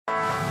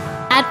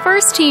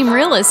First Team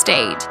Real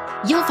Estate.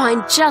 You'll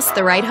find just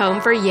the right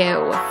home for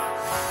you.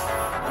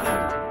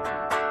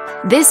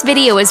 This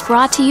video is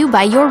brought to you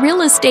by your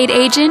real estate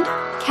agent,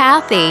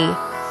 Kathy.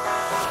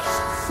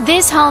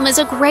 This home is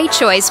a great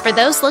choice for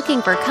those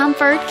looking for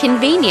comfort,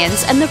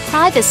 convenience, and the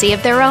privacy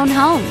of their own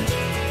home.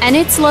 And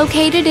it's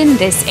located in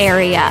this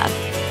area.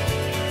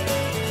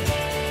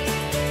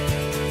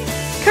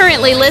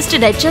 Currently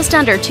listed at just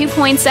under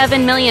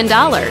 $2.7 million.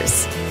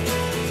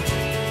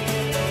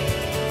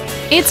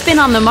 It's been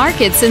on the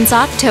market since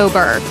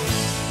October.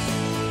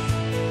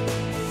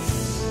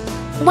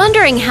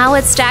 Wondering how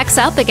it stacks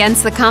up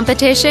against the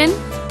competition?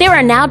 There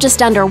are now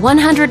just under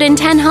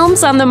 110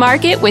 homes on the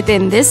market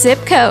within this zip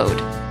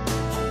code.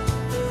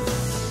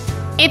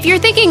 If you're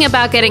thinking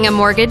about getting a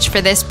mortgage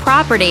for this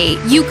property,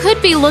 you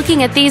could be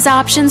looking at these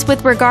options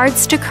with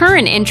regards to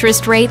current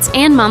interest rates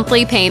and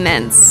monthly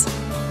payments.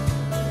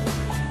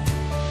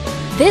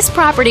 This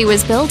property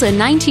was built in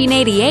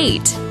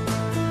 1988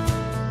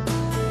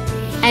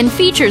 and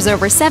features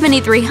over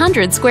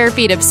 7,300 square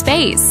feet of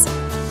space,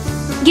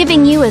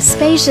 giving you a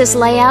spacious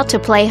layout to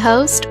play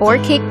host or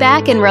kick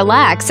back and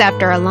relax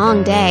after a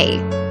long day.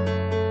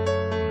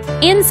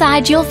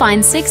 Inside, you'll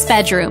find 6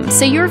 bedrooms,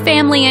 so your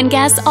family and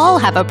guests all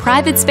have a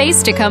private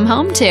space to come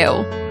home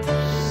to,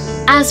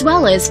 as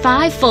well as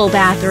 5 full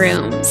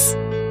bathrooms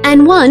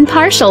and 1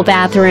 partial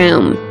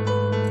bathroom.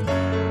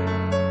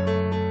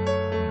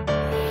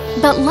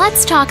 But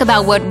let's talk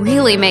about what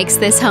really makes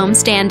this home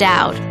stand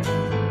out.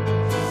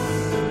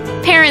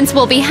 Parents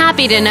will be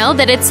happy to know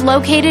that it's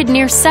located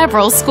near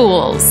several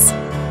schools.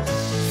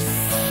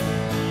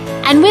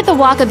 And with a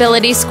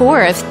walkability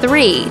score of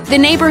 3, the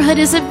neighborhood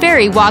is a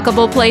very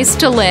walkable place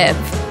to live.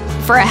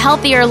 For a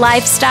healthier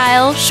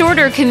lifestyle,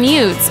 shorter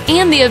commutes,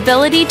 and the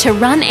ability to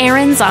run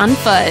errands on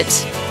foot.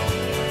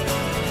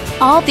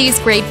 All these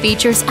great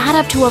features add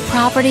up to a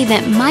property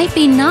that might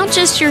be not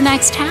just your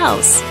next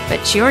house,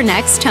 but your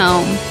next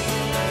home.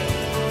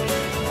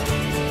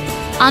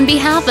 On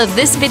behalf of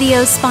this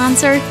video's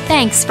sponsor,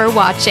 thanks for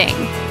watching.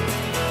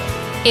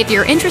 If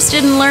you're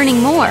interested in learning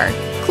more,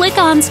 click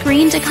on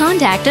screen to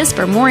contact us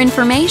for more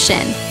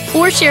information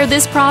or share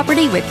this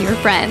property with your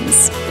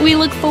friends. We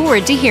look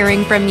forward to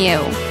hearing from you.